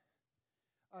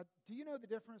Do you know the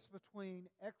difference between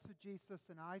exegesis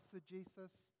and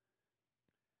eisegesis?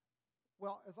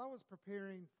 Well, as I was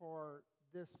preparing for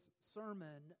this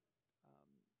sermon,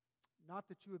 not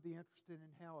that you would be interested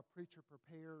in how a preacher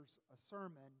prepares a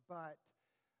sermon, but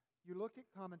you look at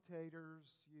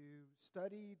commentators, you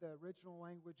study the original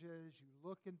languages, you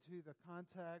look into the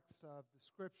context of the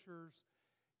Scriptures,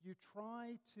 you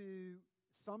try to,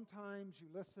 sometimes you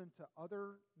listen to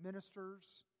other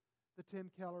ministers, the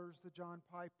Tim Kellers, the John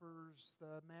Pipers,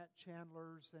 the Matt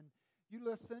Chandlers, and you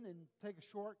listen and take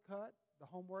a shortcut, the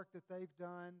homework that they've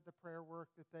done, the prayer work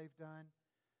that they've done.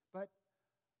 But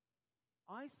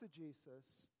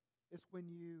eisegesis is when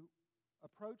you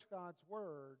approach God's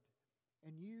Word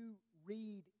and you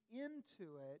read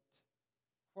into it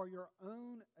for your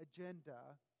own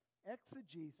agenda.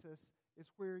 Exegesis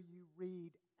is where you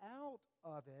read out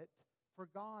of it for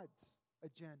God's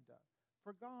agenda,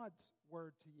 for God's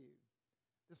Word to you.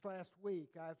 This last week,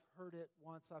 I've heard it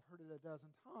once, I've heard it a dozen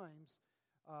times,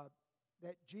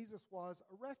 that Jesus was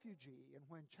a refugee. And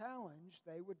when challenged,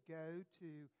 they would go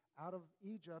to, out of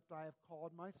Egypt I have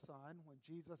called my son. When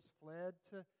Jesus fled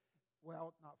to,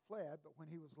 well, not fled, but when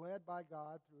he was led by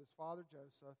God through his father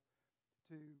Joseph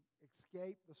to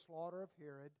escape the slaughter of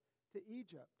Herod to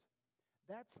Egypt.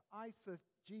 That's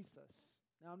eisegesis.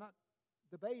 Now, I'm not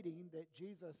debating that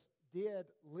Jesus did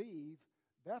leave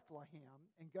Bethlehem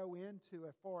and go into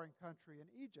a foreign country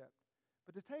in Egypt.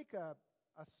 But to take a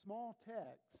small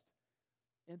text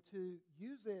and to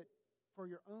use it for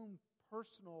your own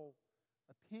personal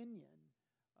opinion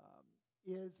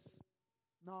is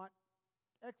not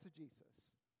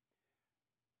exegesis.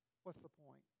 What's the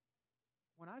point?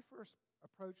 When I first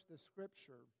approached this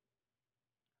Scripture,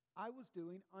 I was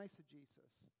doing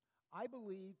eisegesis. I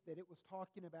believed that it was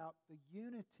talking about the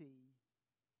unity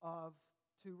of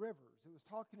two rivers. It was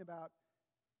talking about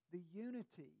the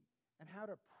unity and how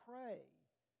to pray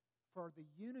for the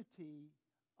unity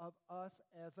of us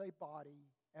as a body,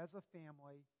 as a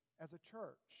family, as a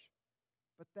church.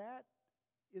 But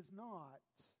that's not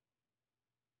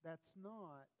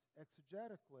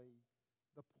exegetically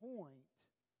the point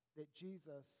that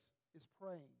Jesus is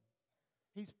praying.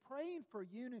 He's praying for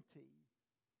unity,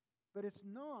 but it's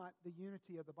not the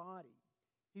unity of the body.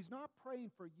 He's not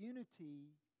praying for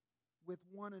unity with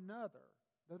one another,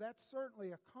 though that's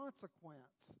certainly a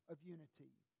consequence of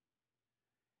unity.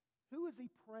 Who is he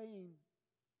praying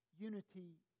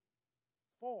unity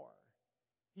for?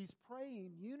 He's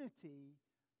praying unity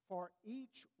for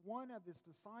each one of his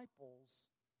disciples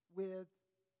with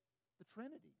the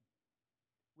Trinity,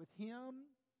 with him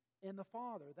and the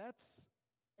Father. That's,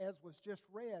 as was just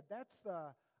read, that's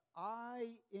the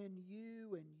I in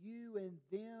you and you in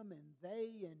them and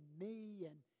they in me.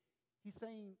 And he's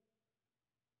saying,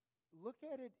 look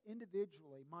at it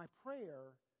individually. My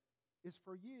prayer is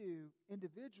for you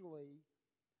individually,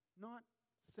 not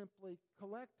simply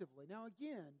collectively. Now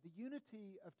again, the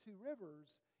unity of two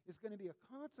rivers is going to be a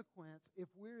consequence if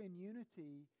we're in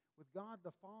unity with God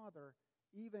the Father,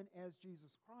 even as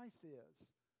Jesus Christ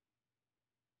is.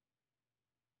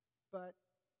 But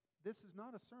this is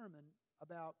not a sermon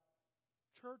about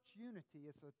church unity.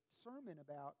 It's a sermon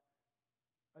about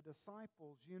a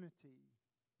disciple's unity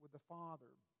with the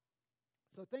Father.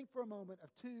 So think for a moment of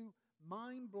two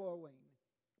mind-blowing,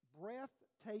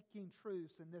 breathtaking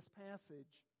truths in this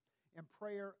passage and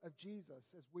prayer of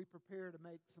Jesus as we prepare to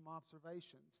make some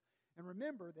observations. And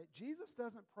remember that Jesus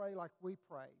doesn't pray like we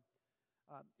pray.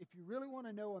 If you really want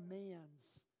to know a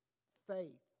man's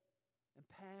faith and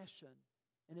passion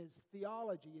and his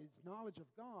theology, his knowledge of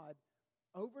God,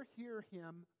 overhear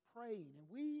him praying. And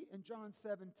we in John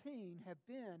 17 have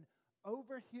been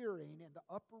overhearing in the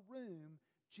upper room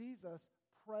Jesus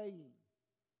praying.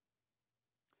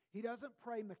 He doesn't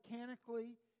pray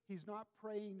mechanically. He's not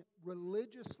praying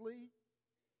religiously.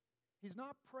 He's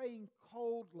not praying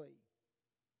coldly.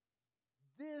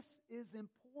 This is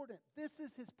important. This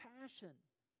is his passion.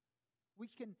 We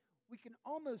can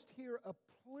almost hear a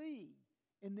plea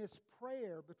in this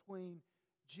prayer between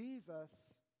Jesus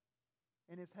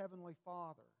and his heavenly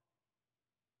Father.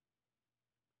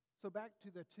 So back to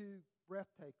the two breath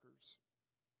takers.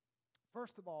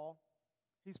 First of all,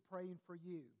 he's praying for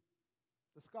you.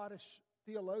 The Scottish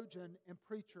theologian and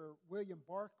preacher William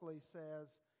Barclay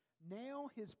says, now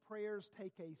his prayers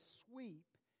take a sweep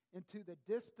into the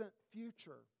distant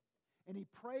future, and he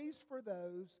prays for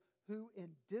those who in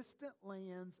distant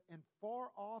lands and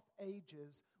far-off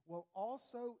ages will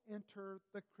also enter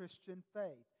the Christian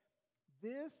faith.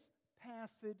 This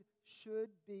passage should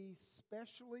be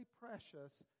specially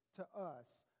precious to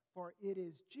us, for it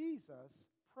is Jesus'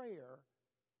 prayer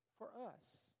for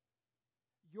us.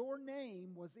 your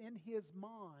name was in his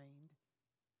mind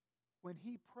when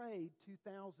he prayed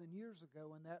 2,000 years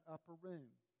ago in that upper room.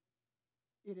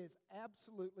 It is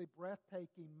absolutely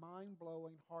breathtaking,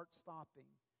 mind-blowing,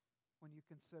 heart-stopping when you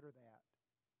consider that.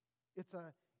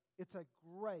 It's a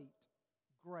great,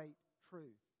 great truth.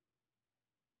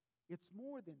 It's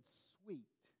more than sweet.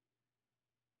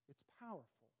 It's powerful.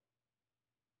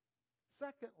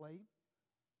 Secondly,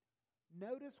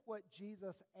 notice what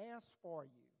Jesus asked for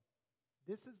you.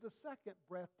 This is the second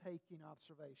breathtaking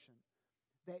observation.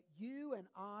 That you and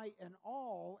I and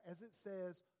all, as it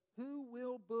says, who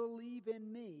will believe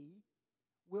in me,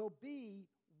 will be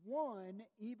one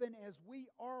even as we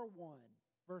are one.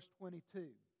 Verse 22.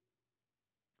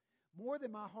 More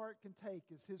than my heart can take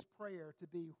is his prayer to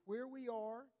be where we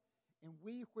are and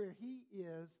we where he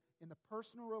is in the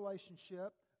personal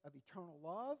relationship of eternal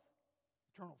love,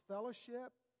 eternal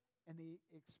fellowship, and the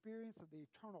experience of the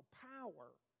eternal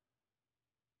power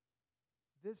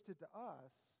visited to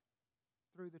us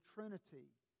through the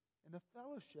Trinity and the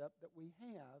fellowship that we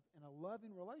have in a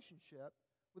loving relationship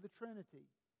with the Trinity.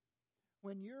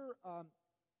 When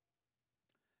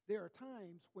there are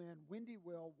times when Wendy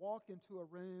will walk into a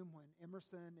room when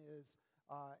Emerson is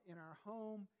in our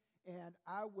home, and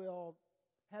I will,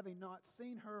 having not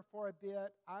seen her for a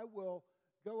bit, I will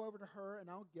go over to her and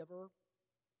I'll give her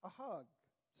a hug,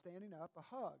 standing up, a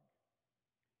hug.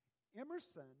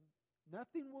 Emerson,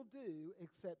 nothing will do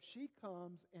except she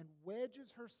comes and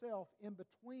wedges herself in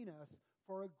between us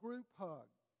for a group hug.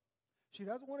 She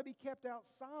doesn't want to be kept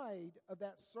outside of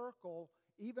that circle,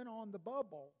 even on the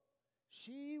bubble.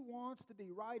 She wants to be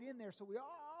right in there so we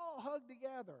all hug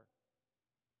together.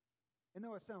 And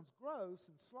though it sounds gross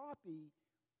and sloppy,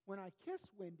 when I kiss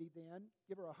Wendy then,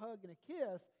 give her a hug and a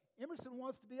kiss, Emerson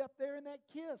wants to be up there in that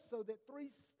kiss so that three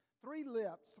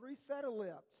set of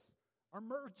lips are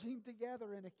merging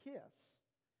together in a kiss.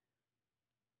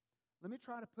 Let me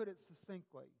try to put it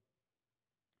succinctly.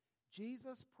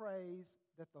 Jesus prays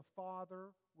that the Father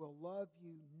will love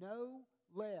you no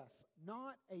less,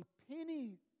 not a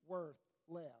penny worth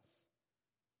less,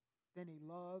 than he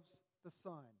loves the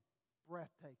Son.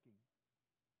 Breathtaking.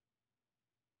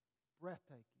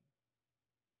 Breathtaking.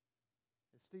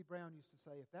 As Steve Brown used to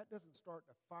say, if that doesn't start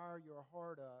to fire your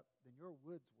heart up, then your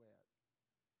wood's wet.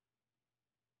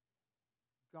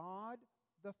 God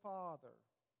the Father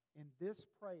in this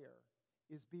prayer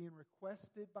is being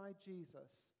requested by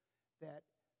Jesus that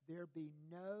there be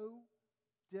no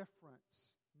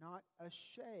difference, not a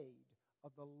shade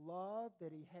of the love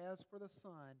that he has for the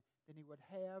Son than he would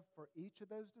have for each of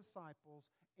those disciples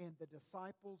and the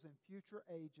disciples in future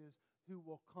ages who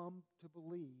will come to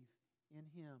believe in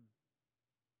him.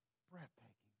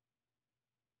 Breathtaking.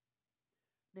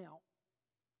 Now,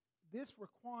 this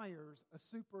requires a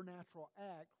supernatural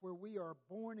act where we are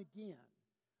born again,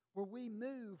 where we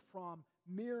move from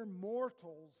mere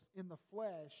mortals in the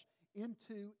flesh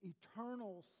into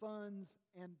eternal sons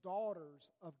and daughters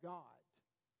of God.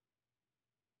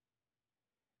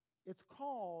 It's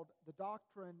called the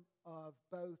doctrine of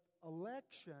both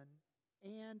election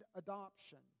and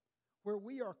adoption, where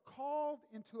we are called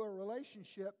into a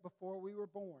relationship before we were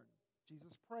born.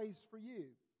 Jesus prays for you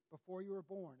before you were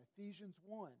born. Ephesians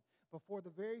 1. Before the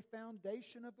very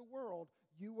foundation of the world,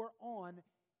 you were on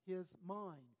his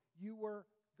mind. You were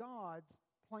God's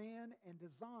plan and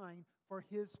design for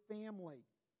his family.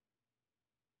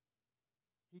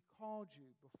 He called you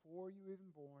before you were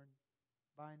even born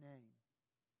by name.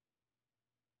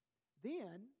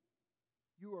 Then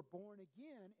you are born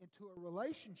again into a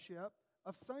relationship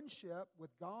of sonship with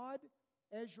God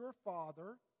as your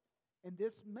Father, and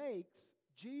this makes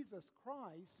Jesus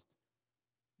Christ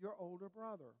your older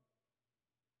brother.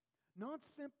 Not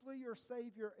simply your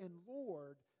Savior and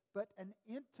Lord, but an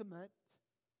intimate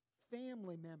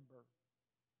family member.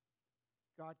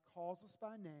 God calls us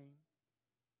by name.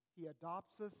 He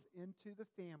adopts us into the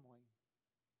family.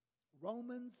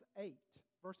 Romans 8,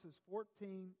 verses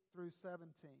 14 through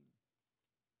 17.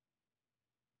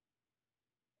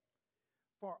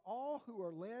 For all who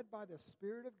are led by the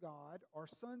Spirit of God are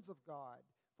sons of God.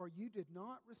 For you did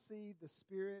not receive the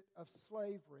spirit of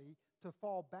slavery to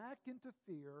fall back into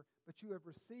fear, but you have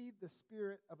received the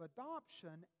spirit of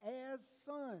adoption as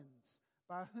sons,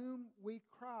 by whom we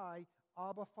cry,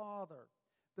 Abba, Father.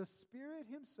 The Spirit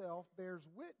himself bears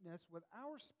witness with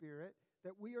our spirit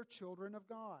that we are children of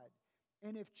God.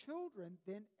 And if children,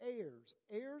 then heirs,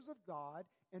 heirs of God,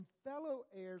 and fellow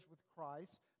heirs with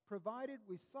Christ, provided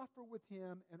we suffer with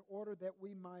him in order that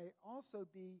we might also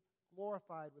be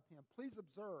glorified with him. Please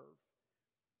observe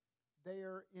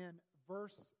there in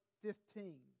verse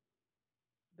 15,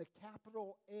 the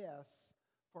capital S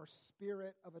for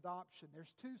spirit of adoption.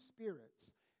 There's two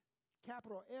spirits.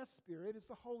 Capital S Spirit is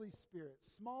the Holy Spirit.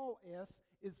 Small s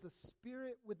is the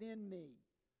Spirit within me,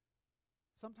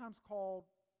 sometimes called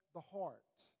the heart.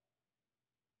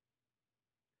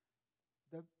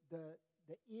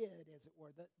 The id, as it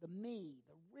were, the me,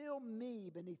 the real me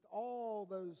beneath all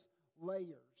those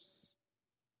layers.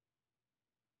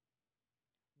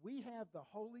 We have the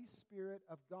Holy Spirit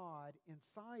of God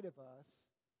inside of us,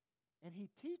 and He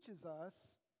teaches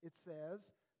us, it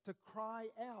says, to cry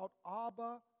out,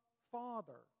 Abba,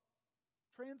 Father.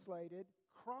 Translated,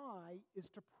 cry is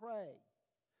to pray.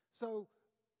 So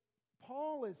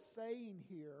Paul is saying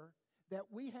here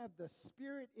that we have the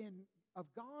Spirit of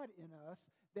God in us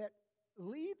that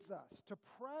leads us to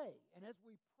pray. And as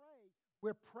we pray,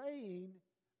 we're praying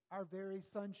our very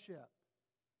sonship.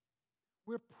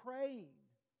 We're praying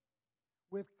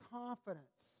with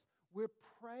confidence. We're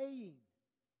praying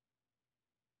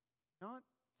not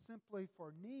simply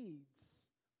for needs,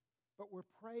 but we're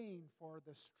praying for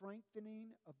the strengthening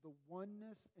of the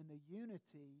oneness and the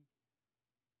unity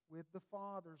with the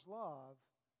Father's love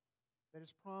that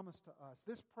is promised to us.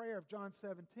 This prayer of John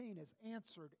 17 is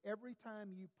answered every time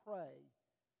you pray,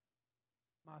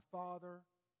 My Father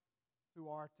who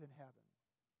art in heaven.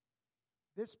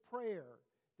 This prayer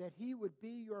that He would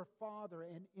be your Father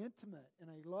and intimate in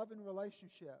a loving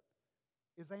relationship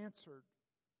is answered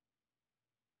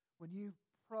when you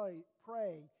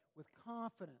pray with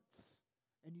confidence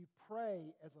and you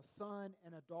pray as a son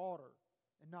and a daughter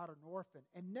and not an orphan.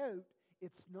 And note,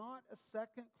 it's not a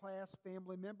second-class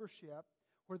family membership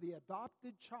where the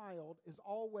adopted child is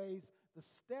always the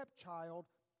stepchild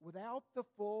without the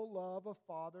full love of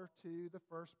father to the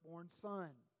firstborn son.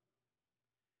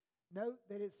 Note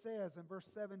that it says in verse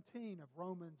 17 of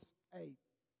Romans 8,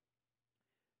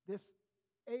 this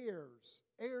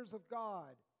heirs of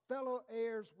God, fellow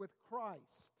heirs with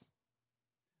Christ.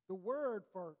 The word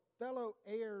for fellow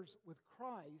heirs with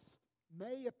Christ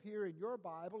may appear in your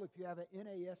Bible, if you have an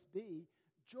NASB,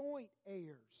 joint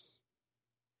heirs.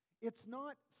 It's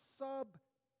not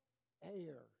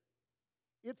sub-heir.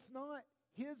 It's not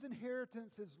his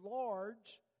inheritance is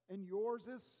large and yours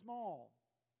is small.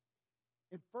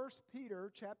 In 1 Peter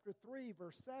chapter 3,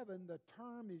 verse 7, the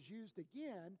term is used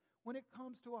again when it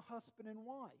comes to a husband and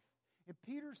wife. And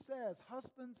Peter says,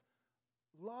 husbands,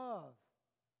 love,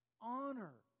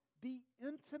 honor, be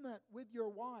intimate with your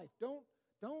wife. Don't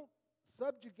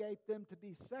subjugate them to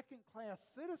be second-class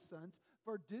citizens,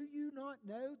 for do you not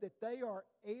know that they are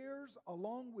heirs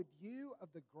along with you of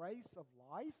the grace of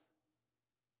life?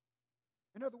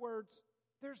 In other words,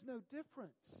 there's no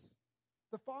difference.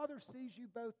 The Father sees you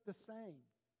both the same.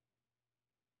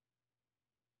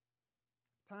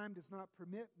 Time does not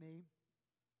permit me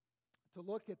to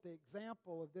look at the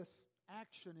example of this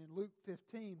action in Luke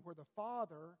 15 where the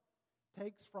Father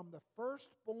takes from the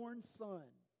firstborn son,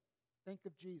 think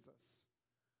of Jesus,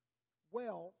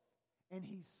 wealth, and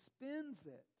He spends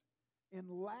it in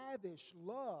lavish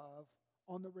love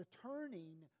on the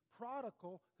returning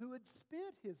prodigal who had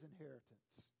spent his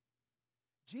inheritance.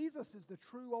 Jesus is the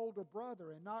true older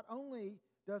brother, and not only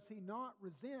does He not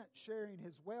resent sharing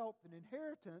His wealth and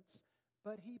inheritance,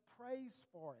 but He prays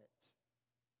for it.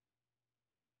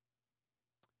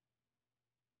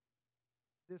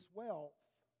 This wealth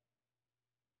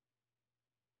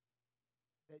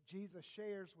that Jesus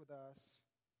shares with us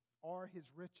are His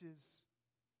riches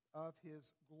of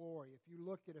His glory. If you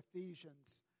look at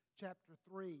Ephesians chapter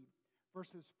 3,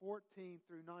 verses 14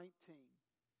 through 19,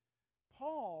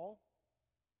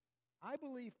 I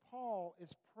believe Paul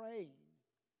is praying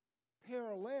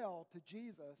parallel to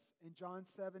Jesus in John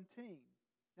 17.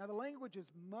 Now the language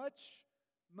is much,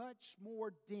 much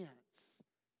more dense.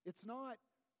 It's not,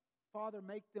 Father,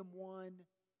 make them one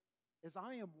as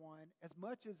I am one, as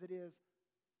much as it is,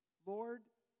 Lord,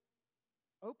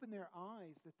 open their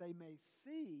eyes that they may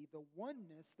see the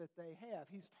oneness that they have.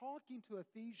 He's talking to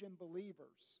Ephesian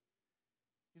believers.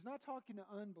 He's not talking to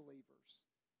unbelievers.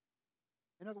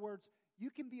 In other words, you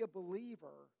can be a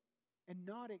believer and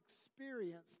not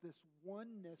experience this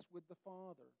oneness with the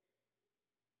Father.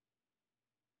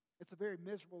 It's a very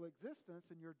miserable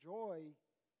existence, and your joy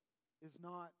is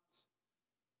not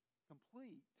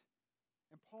complete.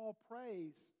 And Paul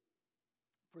prays,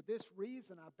 for this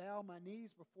reason I bow my knees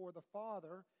before the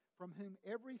Father, from whom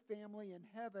every family in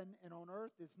heaven and on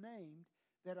earth is named,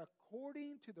 that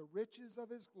according to the riches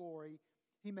of His glory,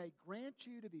 He may grant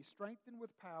you to be strengthened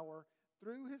with power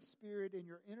through His Spirit in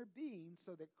your inner being,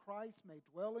 so that Christ may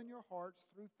dwell in your hearts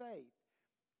through faith,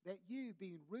 that you,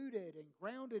 being rooted and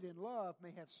grounded in love,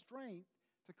 may have strength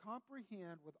to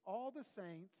comprehend with all the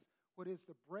saints what is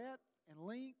the breadth and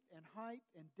length and height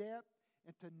and depth,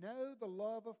 and to know the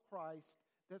love of Christ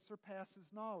that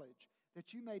surpasses knowledge,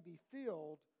 that you may be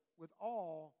filled with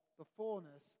all the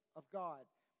fullness of God.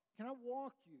 Can I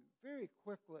walk you very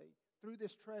quickly through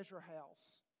this treasure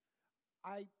house?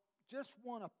 I just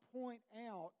want to point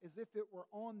out, as if it were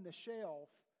on the shelf,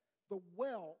 the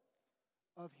wealth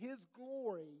of His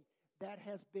glory that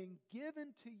has been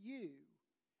given to you,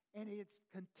 and it's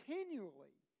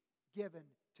continually given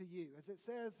to you. As it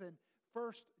says in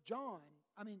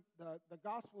the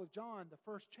Gospel of John, the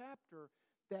first chapter,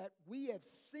 that we have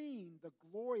seen the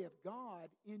glory of God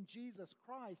in Jesus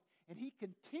Christ, and He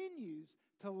continues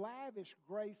to lavish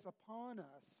grace upon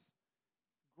us.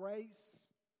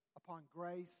 Grace upon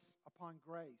grace upon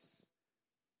grace.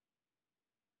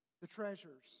 The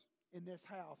treasures in this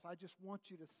house, I just want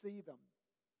you to see them.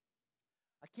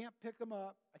 I can't pick them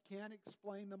up. I can't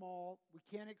explain them all. We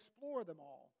can't explore them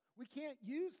all. We can't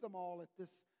use them all at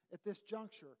this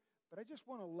juncture. But I just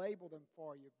want to label them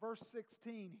for you. Verse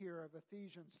 16 here of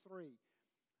Ephesians 3.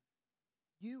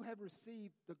 You have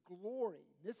received the glory.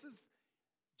 This is,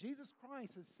 Jesus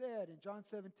Christ has said in John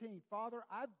 17, Father,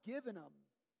 I've given them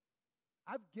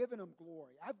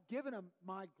glory. I've given them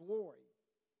my glory.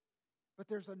 But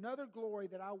there's another glory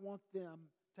that I want them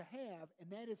to have,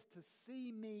 and that is to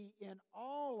see me in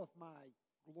all of my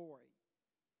glory.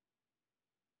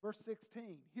 Verse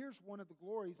 16, here's one of the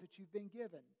glories that you've been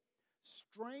given.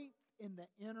 Strength in the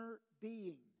inner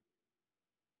being.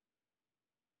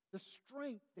 The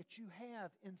strength that you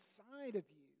have inside of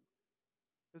you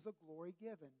is a glory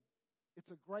given.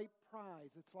 It's a great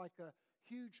prize. It's like a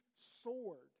huge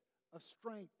sword of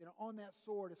strength. And on that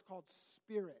sword is called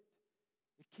Spirit.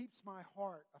 It keeps my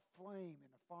heart aflame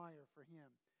and afire for Him.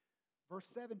 Verse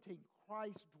 17,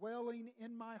 Christ dwelling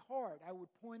in my heart. I would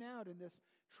point out in this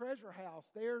treasure house,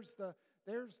 there's the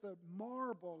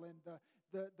marble and the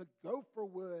gopher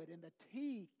wood and the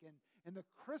teak and the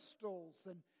crystals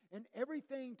and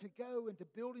everything to go into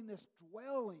building this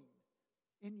dwelling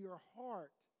in your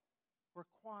heart where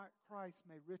Christ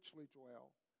may richly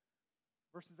dwell.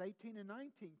 Verses 18 and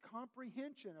 19,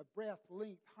 comprehension of breadth,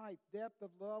 length, height, depth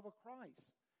of love of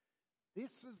Christ.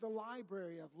 This is the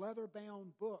library of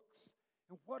leather-bound books.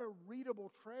 And what a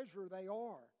readable treasure they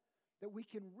are that we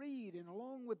can read. And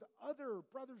along with other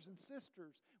brothers and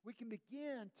sisters, we can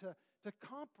begin to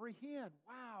comprehend,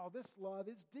 wow, this love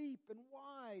is deep and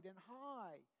wide and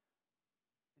high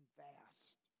and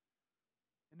vast.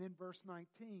 And then verse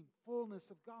 19, fullness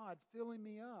of God filling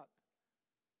me up.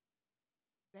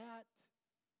 That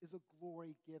is a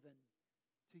glory given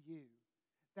to you.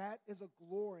 That is a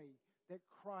glory that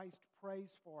Christ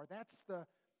prays for. That's the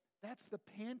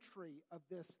pantry of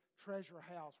this treasure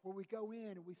house where we go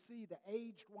in and we see the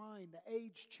aged wine, the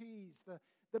aged cheese, the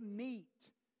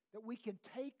meat that we can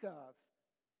take of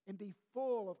and be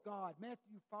full of God.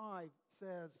 Matthew 5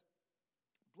 says,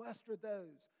 blessed are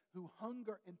those who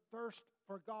hunger and thirst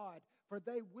for God, for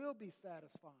they will be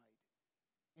satisfied.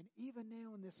 And even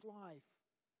now in this life,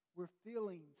 we're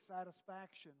feeling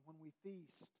satisfaction when we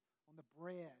feast on the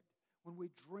bread, when we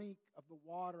drink of the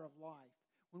water of life,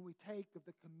 when we take of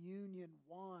the communion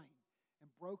wine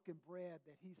and broken bread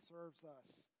that He serves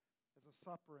us as a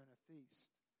supper and a feast.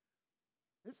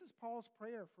 This is Paul's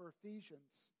prayer for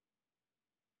Ephesians.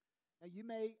 Now you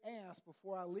may ask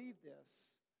before I leave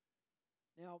this,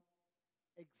 now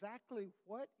exactly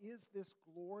what is this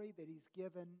glory that He's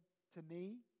given to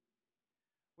me?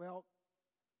 Well,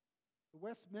 the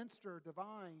Westminster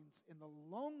Divines in the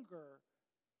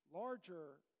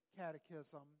larger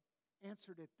catechism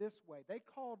answered it this way. They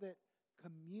called it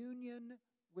communion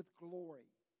with glory.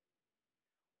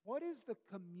 What is the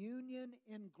communion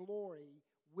in glory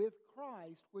with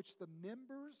Christ which the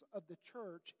members of the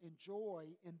church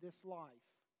enjoy in this life?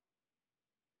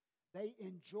 They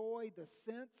enjoy the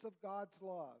sense of God's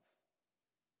love.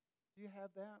 Do you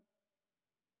have that?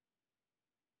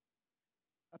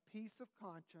 A peace of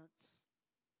conscience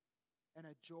and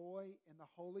a joy in the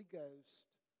Holy Ghost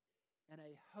and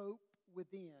a hope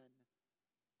within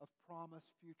of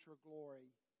promised future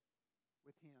glory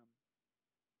with Him.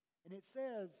 And it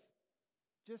says,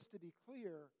 just to be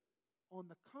clear, on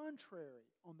the contrary,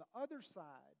 on the other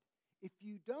side, if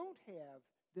you don't have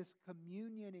this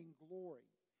communion in glory,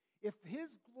 if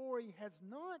His glory has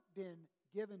not been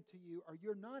given to you or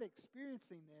you're not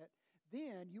experiencing that,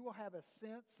 then you will have a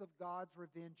sense of God's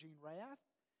revenging wrath.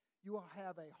 You will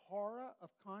have a horror of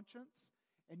conscience,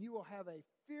 and you will have a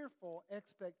fearful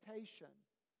expectation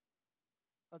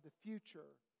of the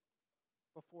future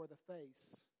before the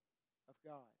face of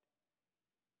God.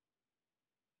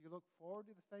 Do you look forward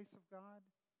to the face of God,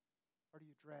 or do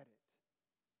you dread it?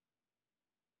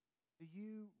 Do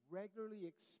you regularly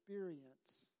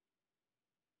experience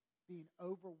being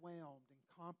overwhelmed and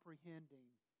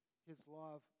comprehending His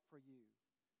love for you.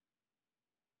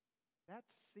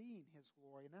 That's seeing His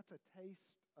glory, and that's a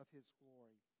taste of His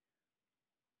glory.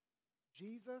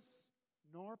 Jesus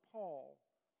nor Paul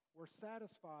were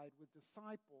satisfied with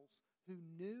disciples who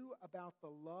knew about the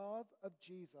love of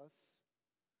Jesus,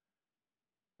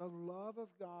 the love of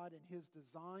God and His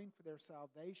design for their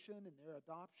salvation and their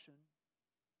adoption,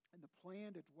 and the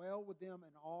plan to dwell with them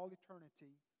in all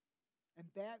eternity, and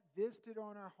that visited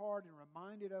on our heart and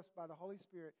reminded us by the Holy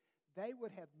Spirit, they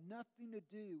would have nothing to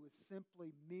do with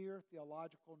simply mere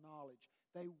theological knowledge.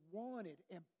 They wanted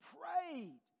and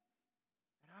prayed,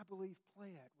 and I believe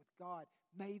pled with God,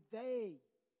 may they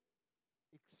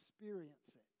experience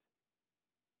it.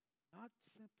 Not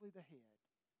simply the head,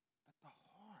 but the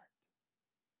heart.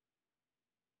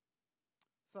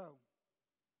 So,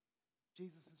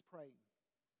 Jesus is praying.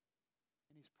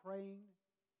 And He's praying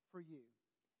for you.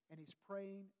 And He's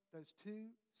praying those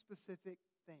two specific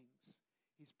things.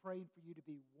 He's praying for you to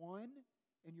be one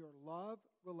in your love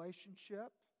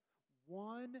relationship,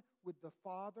 one with the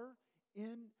Father,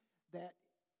 in that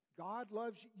God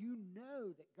loves you. You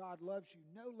know that God loves you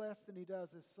no less than He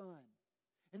does His Son.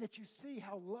 And that you see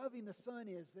how loving the Son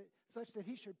is, that, such that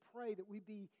He should pray that we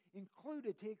be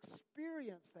included to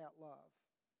experience that love.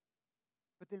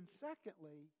 But then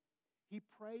secondly, He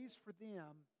prays for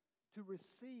them to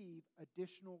receive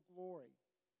additional glory.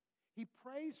 He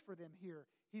prays for them here.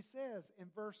 He says in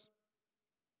verse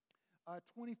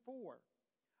 24,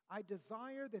 I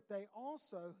desire that they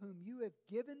also, whom you have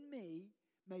given me,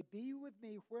 may be with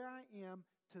me where I am,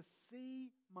 to see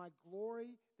my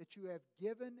glory that you have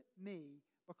given me,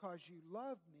 because you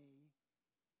loved me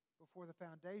before the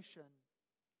foundation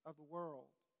of the world.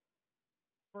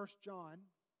 1 John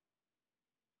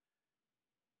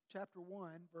chapter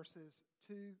 1, verses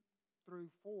 2 through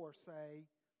 4 say,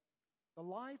 the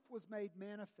life was made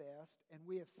manifest, and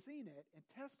we have seen it and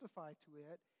testify to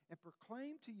it and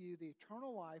proclaim to you the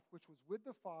eternal life which was with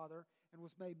the Father and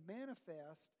was made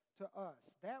manifest to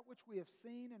us. That which we have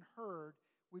seen and heard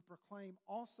we proclaim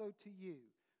also to you,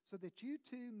 so that you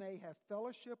too may have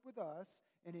fellowship with us.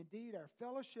 And indeed, our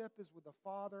fellowship is with the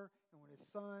Father and with His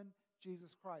Son,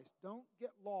 Jesus Christ. Don't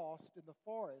get lost in the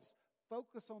forest.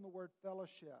 Focus on the word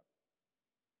fellowship.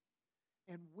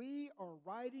 And we are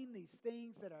writing these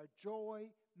things that our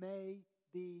joy may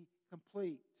be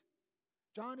complete.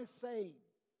 John is saying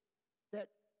that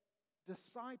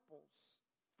disciples,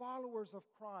 followers of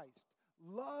Christ,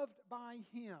 loved by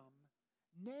Him,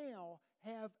 now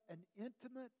have an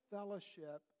intimate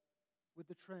fellowship with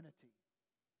the Trinity,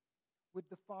 with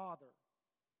the Father,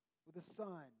 with the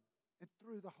Son, and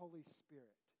through the Holy Spirit.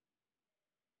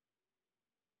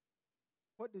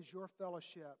 What does your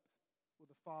fellowship with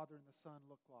the Father and the Son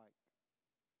look like?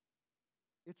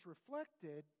 It's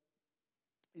reflected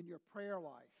in your prayer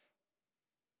life.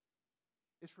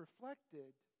 It's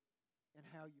reflected in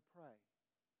how you pray.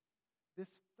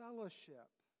 This fellowship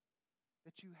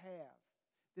that you have,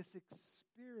 this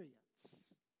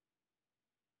experience.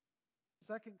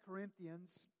 2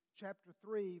 Corinthians chapter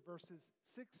 3, verses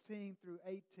 16 through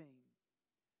 18.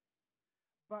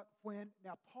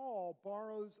 Now Paul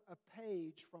borrows a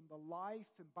page from the life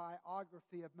and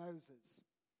biography of Moses.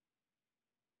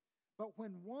 But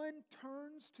when one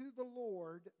turns to the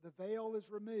Lord, the veil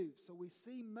is removed. So we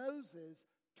see Moses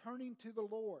turning to the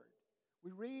Lord.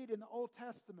 We read in the Old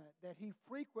Testament that he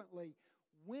frequently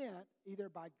went either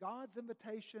by God's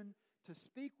invitation to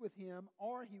speak with Him,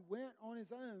 or he went on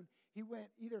his own. He went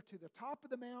either to the top of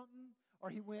the mountain or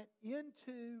he went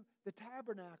into the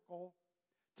tabernacle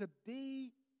to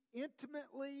be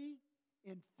intimately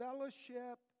in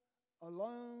fellowship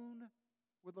alone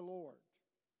with the Lord.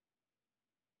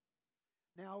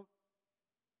 Now,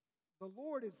 the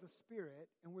Lord is the Spirit,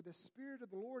 and where the Spirit of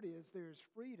the Lord is, there is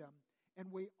freedom.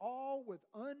 And we all, with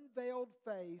unveiled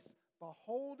face,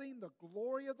 beholding the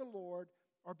glory of the Lord,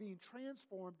 are being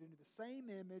transformed into the same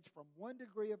image from one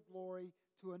degree of glory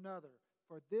to another.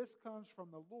 For this comes from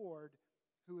the Lord,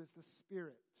 who is the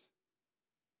Spirit.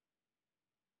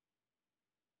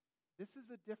 This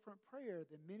is a different prayer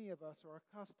than many of us are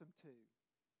accustomed to.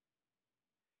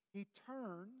 He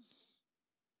turns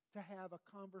to have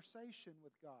a conversation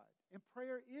with God. And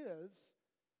prayer is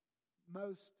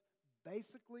most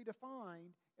basically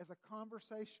defined as a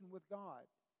conversation with God.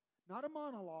 Not a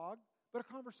monologue, but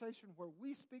a conversation where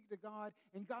we speak to God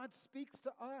and God speaks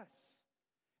to us.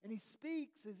 And He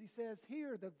speaks, as He says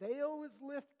here, the veil is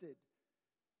lifted.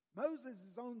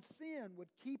 Moses' own sin would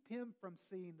keep him from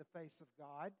seeing the face of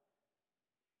God.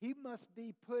 He must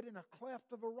be put in a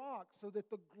cleft of a rock so that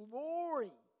the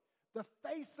glory, the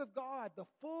face of God, the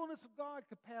fullness of God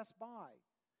could pass by.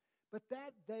 But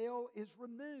that veil is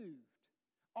removed.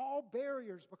 All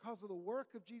barriers because of the work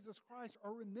of Jesus Christ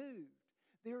are removed.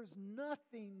 There is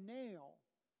nothing now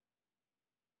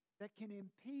that can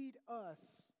impede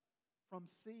us from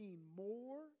seeing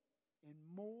more and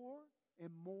more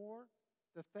and more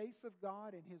the face of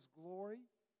God and His glory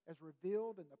as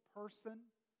revealed in the person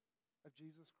of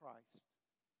Jesus Christ.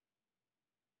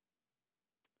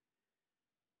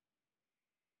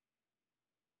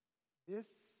 This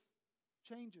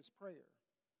changes prayer.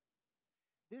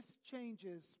 This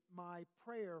changes my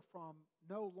prayer from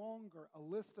no longer a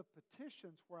list of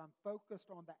petitions where I'm focused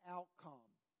on the outcome.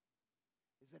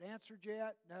 Is it answered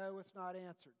yet? No, it's not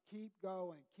answered. Keep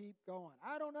going, keep going.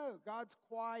 I don't know. God's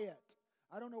quiet.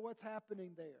 I don't know what's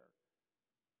happening there.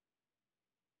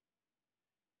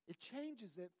 It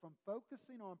changes it from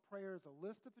focusing on prayer as a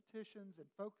list of petitions and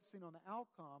focusing on the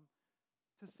outcome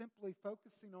to simply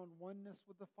focusing on oneness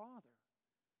with the Father.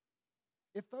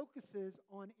 It focuses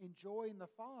on enjoying the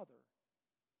Father.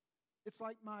 It's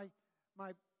like my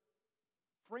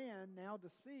friend, now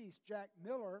deceased, Jack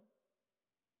Miller,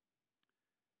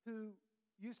 who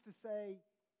used to say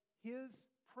his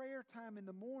prayer time in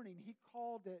the morning, he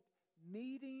called it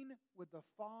meeting with the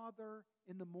Father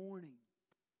in the morning.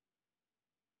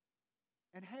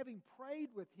 And having prayed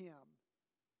with him,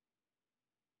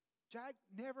 Jack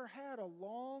never had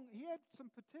he had some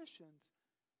petitions,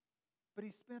 but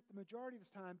he spent the majority of his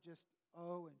time just,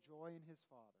 enjoying his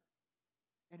Father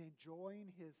and enjoying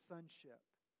his sonship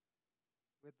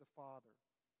with the Father.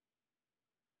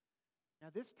 Now,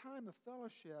 this time of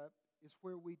fellowship is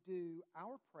where we do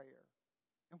our prayer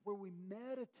and where we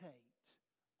meditate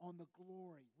on the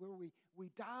glory, where we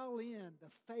dial in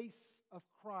the face of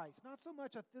Christ. Not so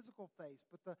much a physical face,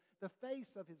 but the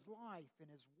face of His life and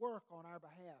His work on our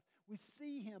behalf. We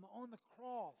see Him on the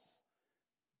cross,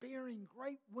 bearing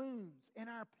great wounds in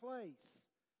our place,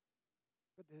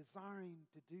 but desiring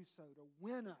to do so, to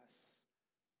win us.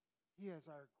 He is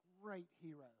our great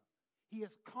hero. He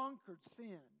has conquered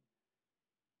sin.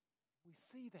 We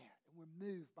see that and we're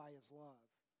moved by His love.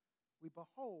 We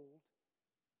behold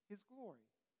His glory.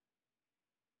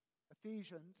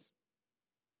 Ephesians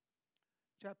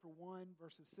chapter 1,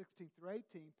 verses 16 through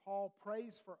 18, Paul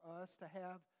prays for us to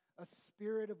have a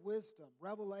spirit of wisdom,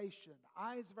 revelation, the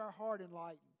eyes of our heart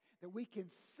enlightened, that we can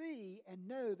see and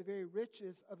know the very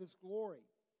riches of His glory.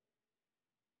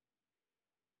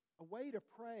 A way to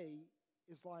pray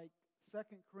is like 2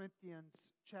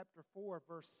 Corinthians chapter 4,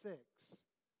 verse 6.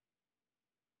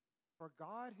 For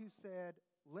God, who said,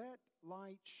 "Let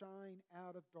light shine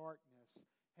out of darkness,"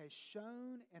 has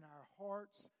shone in our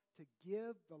hearts to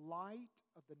give the light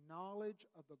of the knowledge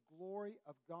of the glory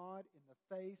of God in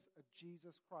the face of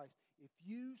Jesus Christ. If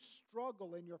you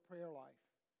struggle in your prayer life,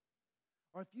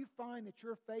 or if you find that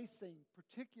you're facing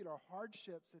particular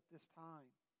hardships at this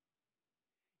time,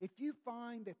 if you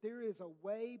find that there is a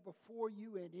way before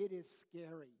you and it is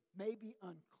scary, maybe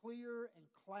unclear and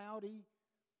cloudy,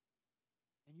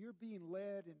 and you're being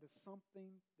led into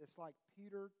something that's like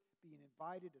Peter being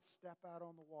invited to step out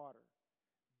on the water,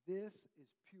 this is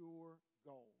pure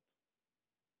gold.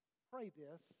 Pray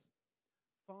this: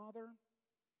 Father,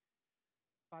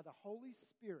 by the Holy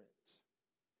Spirit,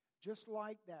 just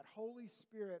like that Holy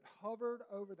Spirit hovered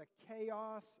over the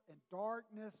chaos and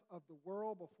darkness of the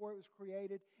world before it was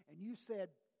created, and you said,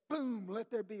 boom, let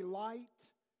there be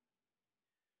light.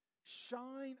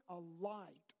 Shine a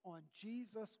light on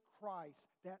Jesus Christ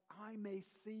that I may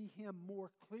see Him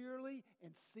more clearly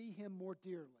and see Him more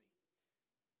dearly.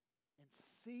 And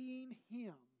seeing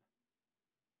Him,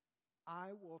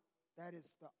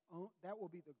 that will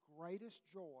be the greatest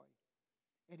joy,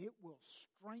 and it will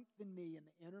strengthen me in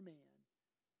the inner man,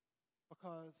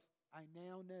 because I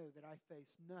now know that I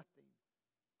face nothing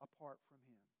apart from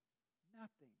Him.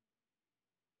 Nothing.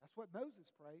 That's what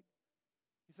Moses prayed.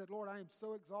 He said, Lord, I am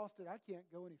so exhausted, I can't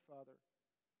go any further.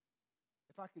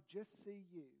 If I could just see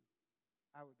You,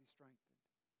 I would be strengthened.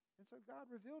 And so God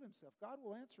revealed Himself. God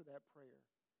will answer that prayer.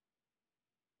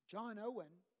 John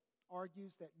Owen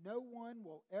argues that no one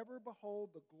will ever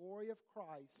behold the glory of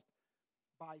Christ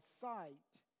by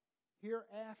sight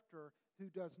hereafter who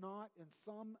does not in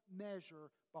some measure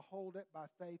behold it by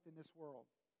faith in this world.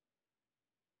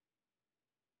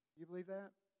 You believe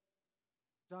that?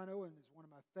 John Owen is one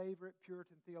of my favorite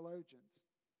Puritan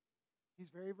theologians. He's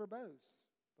very verbose.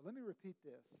 But let me repeat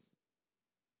this.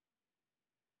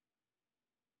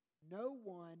 No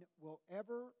one will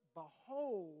ever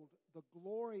behold the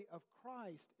glory of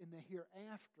Christ in the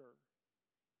hereafter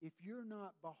if you're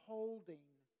not beholding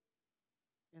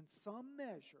in some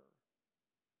measure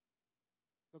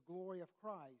the glory of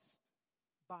Christ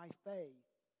by faith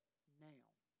now.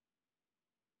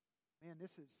 Man,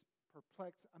 this is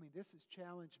perplexed. This has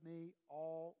challenged me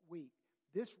all week.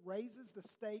 This raises the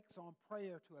stakes on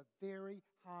prayer to a very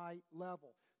high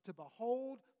level. To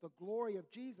behold the glory of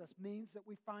Jesus means that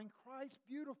we find Christ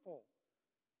beautiful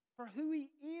for who He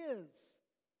is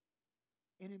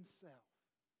in Himself.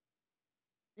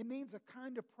 It means a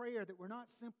kind of prayer that we're not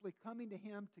simply coming to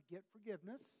Him to get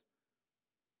forgiveness.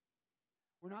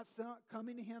 We're not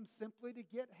coming to Him simply to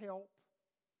get help.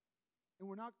 And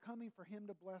we're not coming for Him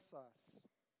to bless us.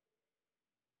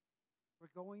 We're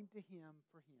going to Him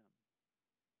for Him.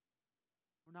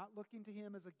 We're not looking to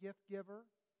Him as a gift giver.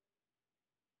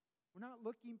 We're not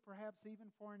looking perhaps even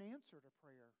for an answer to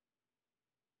prayer.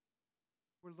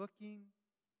 We're looking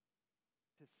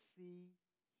to see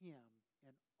Him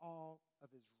in all of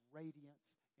His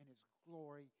radiance and His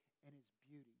glory and His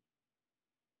beauty.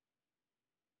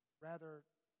 Rather,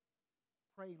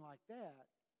 praying like that,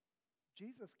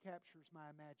 Jesus captures my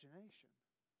imagination.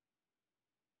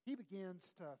 He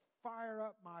begins to fire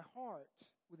up my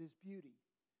heart with His beauty.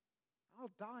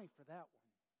 I'll die for that one.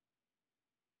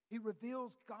 He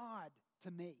reveals God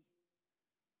to me.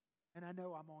 And I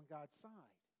know I'm on God's side.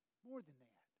 More than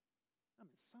that, I'm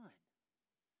His son.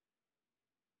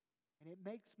 And it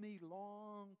makes me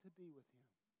long to be with Him.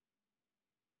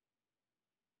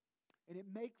 And it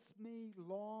makes me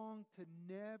long to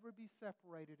never be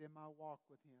separated in my walk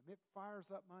with Him. It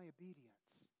fires up my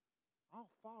obedience.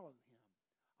 I'll follow Him.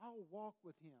 I'll walk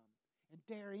with Him and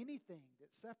dare anything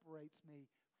that separates me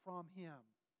from Him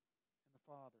and the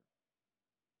Father.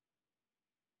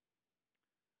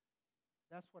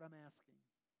 That's what I'm asking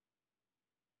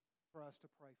for us to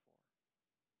pray for.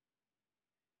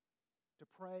 To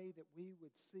pray that we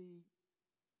would see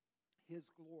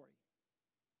His glory.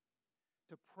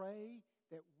 To pray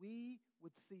that we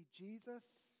would see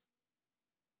Jesus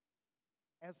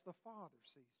as the Father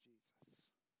sees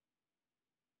Jesus.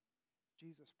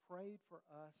 Jesus prayed for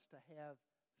us to have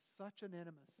such an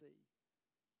intimacy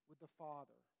with the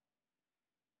Father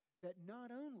that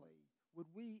not only would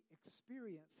we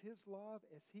experience His love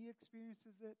as He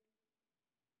experiences it,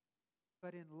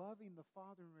 but in loving the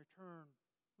Father in return,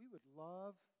 we would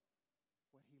love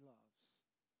what He loves.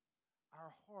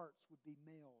 Our hearts would be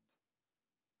melded.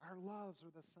 Our loves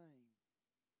are the same.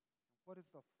 What does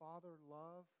the Father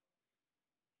love?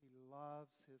 He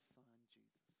loves His Son, Jesus.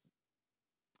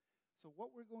 So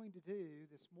what we're going to do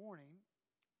this morning,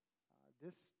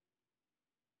 this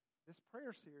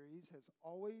prayer series has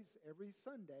always, every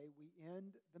Sunday, we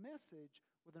end the message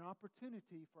with an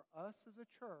opportunity for us as a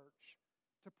church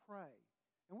to pray.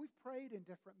 And we've prayed in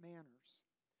different manners.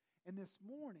 And this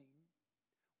morning,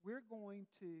 we're going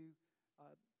to,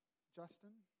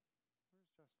 Justin,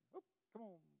 where's Justin? Oh, come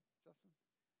on, Justin.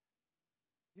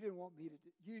 You do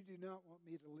not want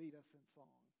me to lead us in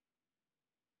song.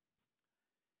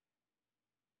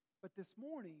 But this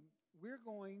morning, we're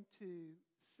going to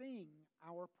sing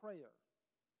our prayer.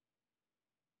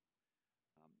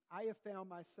 I have found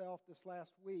myself this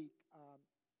last week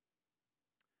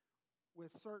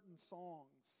with certain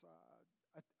songs,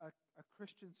 a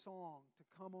Christian song to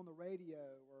come on the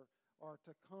radio or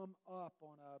to come up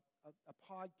on a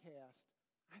podcast.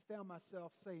 I found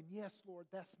myself saying, yes, Lord,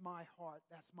 that's my heart,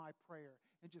 that's my prayer,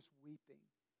 and just weeping.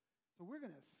 So we're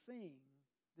going to sing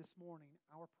this morning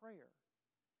our prayer.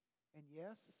 And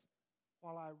yes,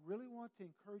 while I really want to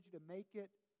encourage you to make it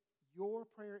your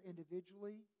prayer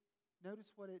individually,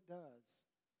 notice what it does.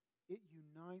 It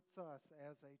unites us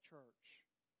as a church.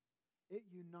 It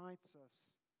unites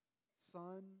us,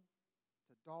 son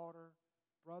to daughter,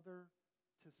 brother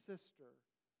to sister,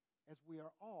 as we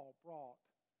are all brought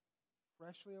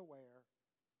freshly aware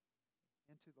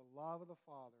into the love of the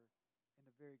Father and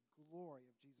the very glory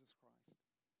of Jesus Christ.